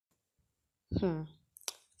Hmm.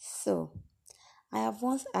 So, I have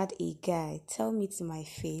once had a guy tell me to my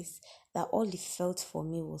face that all he felt for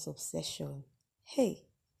me was obsession. Hey,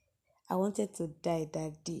 I wanted to die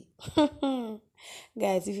that day.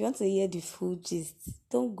 Guys, if you want to hear the full gist,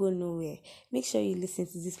 don't go nowhere. Make sure you listen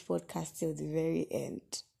to this podcast till the very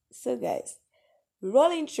end. So, guys,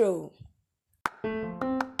 roll intro.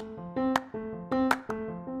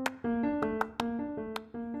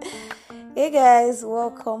 Hey guys,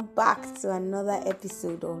 welcome back to another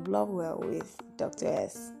episode of Love Well with Dr.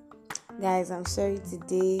 S. Guys, I'm sorry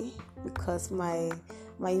today because my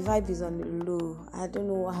vibe is on the low. I don't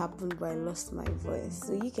know what happened, but I lost my voice.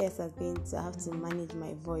 So you guys are going to have to manage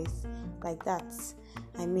my voice like that.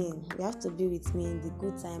 I mean, you have to be with me in the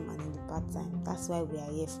good time and in the bad time. That's why we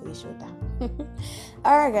are here for each other.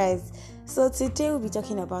 Alright guys, so today we'll be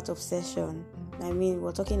talking about obsession.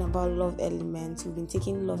 We're talking about love elements. We've been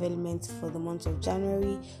taking love elements for the month of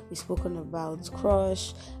January. We've spoken about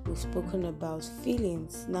crush. We've spoken about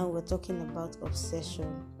feelings. Now we're talking about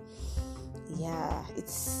obsession. Yeah,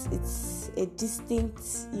 it's a distinct,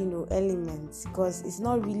 element because it's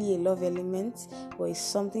not really a love element, but it's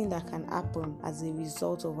something that can happen as a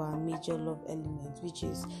result of our major love element, which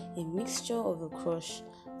is a mixture of a crush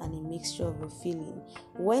and a mixture of a feeling.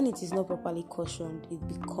 When it is not properly cautioned, it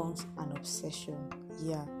becomes an obsession.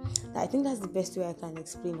 Yeah, I think that's the best way I can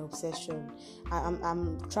explain obsession.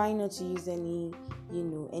 I'm trying not to use any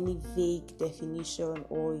vague definition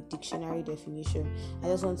or dictionary definition. I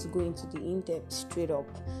just want to go into the in-depth straight up.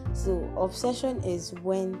 So obsession is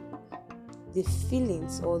when the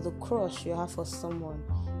feelings or the crush you have for someone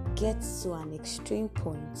gets to an extreme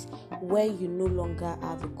point where you no longer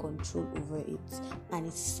have a control over it and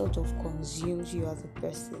it sort of consumes you as a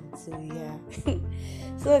person. So yeah.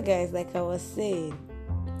 So guys, like I was saying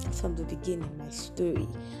from the beginning, my story,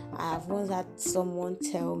 I have once had someone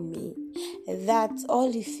tell me that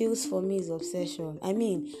all he feels for me is obsession.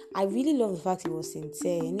 I really love the fact he was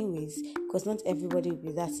sincere anyways, because not everybody will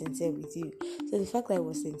be that sincere with you. So the fact that he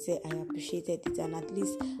was sincere, I appreciated it, and at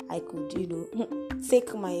least I could,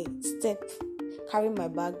 take my step, carry my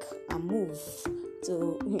bag and move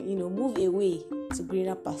to, move away to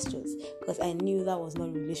greener pastures, because I knew that was not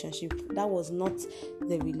a relationship. That was not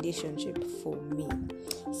the relationship for me.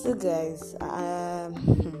 So guys,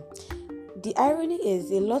 the irony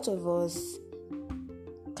is a lot of us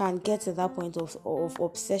can get to that point of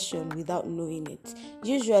obsession without knowing it.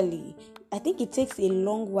 Usually, I think it takes a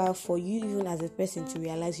long while for you even as a person to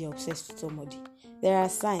realize you're obsessed with somebody. There are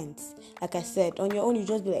signs. Like I said, on your own, you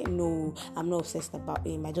just be like, no, I'm not obsessed about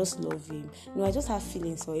him. I just love him. No, I just have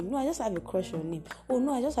feelings for him. No, I just have a crush on him. Oh,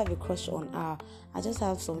 no, I just have a crush on her. I just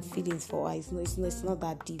have some feelings for her. It's not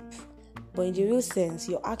that deep. But in the real sense,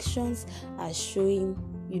 your actions are showing,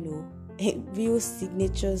 real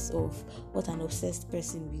signatures of what an obsessed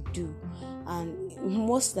person will do. And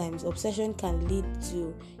most times obsession can lead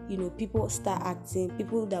to people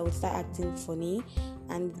that will start acting funny,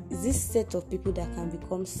 and this set of people that can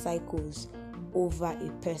become psychos over a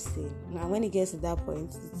person. Now when it gets to that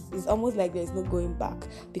point, it's almost like there's no going back,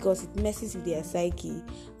 because it messes with their psyche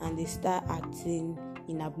and they start acting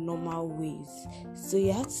in abnormal ways. So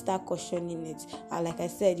you have to start cautioning it. And like I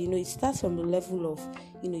said, it starts from the level of,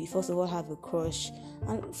 you first of all have a crush.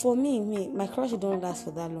 And for me, my crush don't last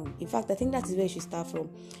for that long. In fact, I think that is where you should start from.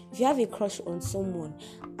 If you have a crush on someone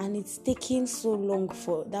and it's taking so long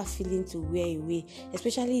for that feeling to wear away,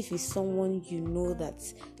 especially if it's someone you know that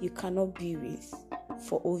you cannot be with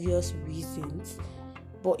for obvious reasons,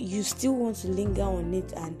 but you still want to linger on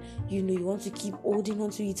it, and you want to keep holding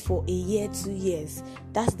on to it for a year, 2 years.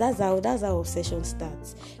 That's how obsession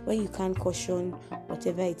starts. When you can't caution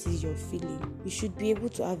whatever it is you're feeling, you should be able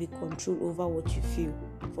to have a control over what you feel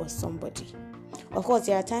for somebody. Of course,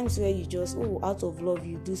 there are times where you just out of love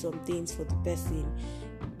you do some things for the person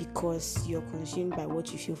because you're consumed by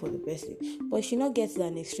what you feel for the person. But you should not get to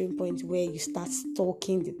an extreme point where you start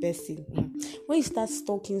stalking the person. When you start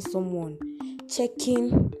stalking someone,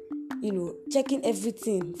 checking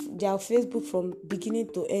everything, their Facebook from beginning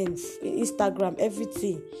to end, Instagram,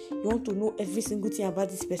 everything. You want to know every single thing about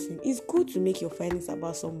this person. It's good to make your findings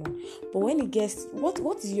about someone, but when it gets, what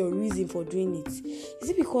is your reason for doing it? Is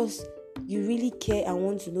it because you really care and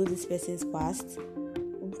want to know this person's past?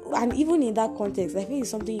 And even in that context, I think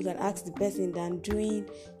it's something you can ask the person than doing,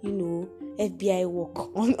 FBI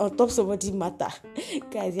work on top somebody matter.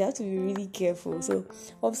 Guys, you have to be really careful. So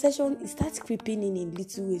obsession, it starts creeping in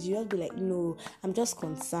little ways. You have to be like, no, I'm just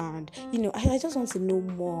concerned. I just want to know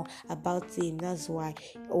more about him. That's why.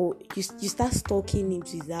 Or you start stalking him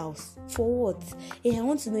to his house. For what? Hey, I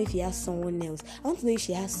want to know if he has someone else. I want to know if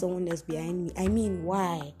she has someone else behind me. I mean,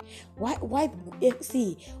 why? Why?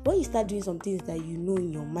 See, when you start doing some things that you know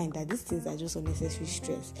in your mind that these things are just unnecessary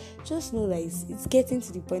stress, just know that it's getting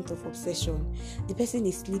to the point of obsession. The person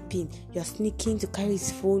is sleeping, you're sneaking to carry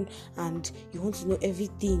his phone, and you want to know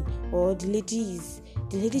everything. Or the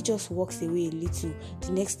lady just walks away a little.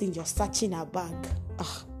 The next thing, you're searching her bag.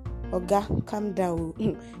 Oga, calm down.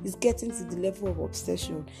 It's getting to the level of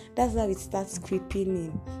obsession. That's how it starts creeping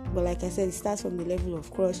in. But like I said, it starts from the level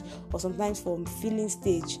of crush, or sometimes from feeling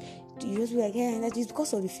stage. You just be like, hey, that is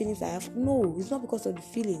because of the feelings I have. No, it's not because of the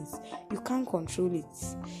feelings. You can't control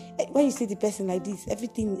it. When you see the person like this,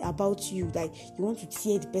 everything about you, like you want to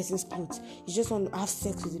tear the person's clothes. You just want to have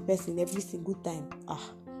sex with the person every single time.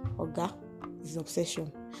 Oga, it's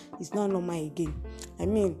obsession. It's not normal again. I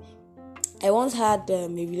mean, I once had a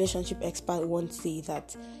relationship expert once say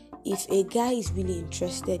that if a guy is really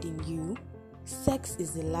interested in you, sex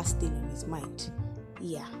is the last thing on his mind.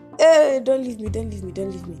 Yeah. Don't leave me.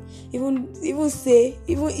 Even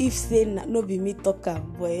if say no be me talker,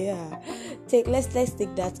 but yeah. Let's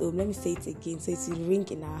take that home. Let me say it again so it will ring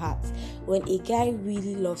in our hearts. When a guy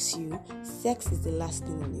really loves you, sex is the last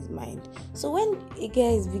thing on his mind. So when a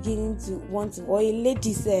guy is beginning to want to, or a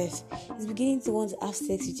lady self is beginning to want to have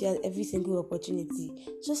sex with you at every single opportunity,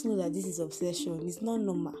 just know that this is obsession. It's not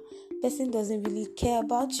normal. Person doesn't really care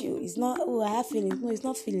about you. It's not, I have feelings. No, it's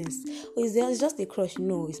not feelings. It's just a crush.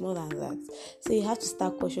 No, it's more than that. So you have to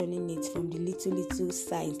start cautioning it from the little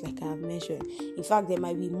signs like I have mentioned. In fact, there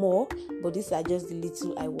might be more, but these are just the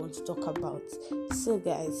little I want to talk about. So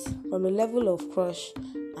guys, from a level of crush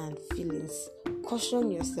and feelings, caution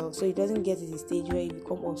yourself so it doesn't get to the stage where you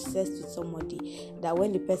become obsessed with somebody that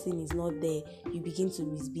when the person is not there, you begin to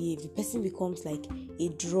misbehave. The person becomes like a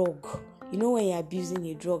drug. When you're abusing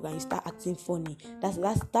a drug and you start acting funny, that's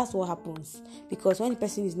what happens. Because when the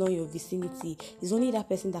person is not in your vicinity, it's only that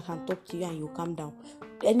person that can talk to you and you'll calm down.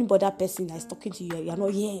 Any other person that is talking to you, you're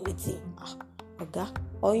not hearing anything. Okay?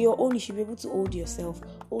 On your own, you should be able to hold yourself,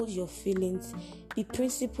 hold your feelings, be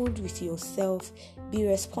principled with yourself, be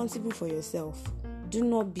responsible for yourself. Do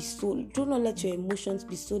not let your emotions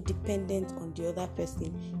be so dependent on the other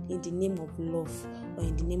person in the name of love or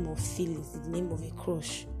in the name of feelings, in the name of a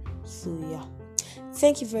crush. So yeah,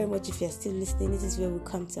 thank you very much. If you're still listening, this is where we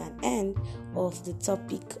come to an end of the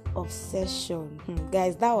topic obsession.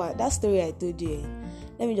 Guys, that story I told you,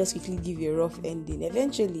 let me just quickly give you a rough ending.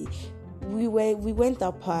 Eventually we went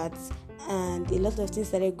apart and a lot of things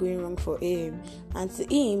started going wrong for him, and to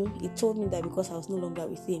him he told me that because I was no longer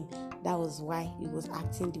with him, that was why he was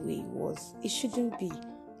acting the way he was. It shouldn't be.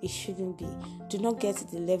 Do not get to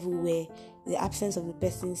the level where the absence of the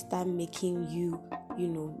person start making you,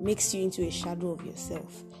 makes you into a shadow of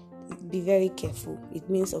yourself. Be very careful. It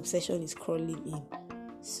means obsession is crawling in.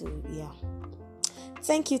 So yeah.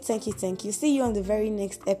 Thank you. See you on the very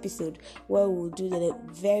next episode where we'll do the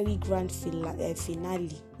very grand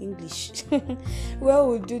finale. English. Where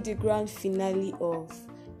we'll do the grand finale of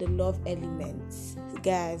the love elements.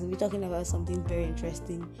 Guys, we'll be talking about something very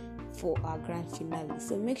interesting for our grand finale.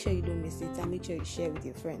 So make sure you don't miss it and make sure you share with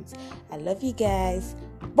your friends. I love you guys.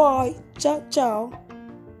 Bye. Ciao.